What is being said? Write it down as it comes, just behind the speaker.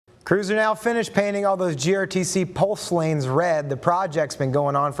Crews are now finished painting all those GRTC pulse lanes red. The project's been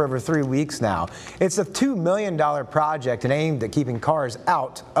going on for over 3 weeks now. It's a $2 million project and aimed at keeping cars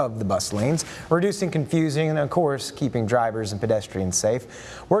out of the bus lanes, reducing confusion, and of course, keeping drivers and pedestrians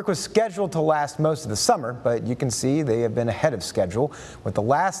safe. Work was scheduled to last most of the summer, but you can see they have been ahead of schedule, with the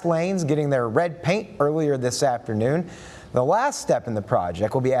last lanes getting their red paint earlier this afternoon. The last step in the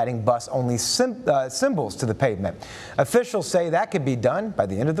project will be adding bus-only symbols to the pavement. Officials say that could be done by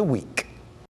the end of the week.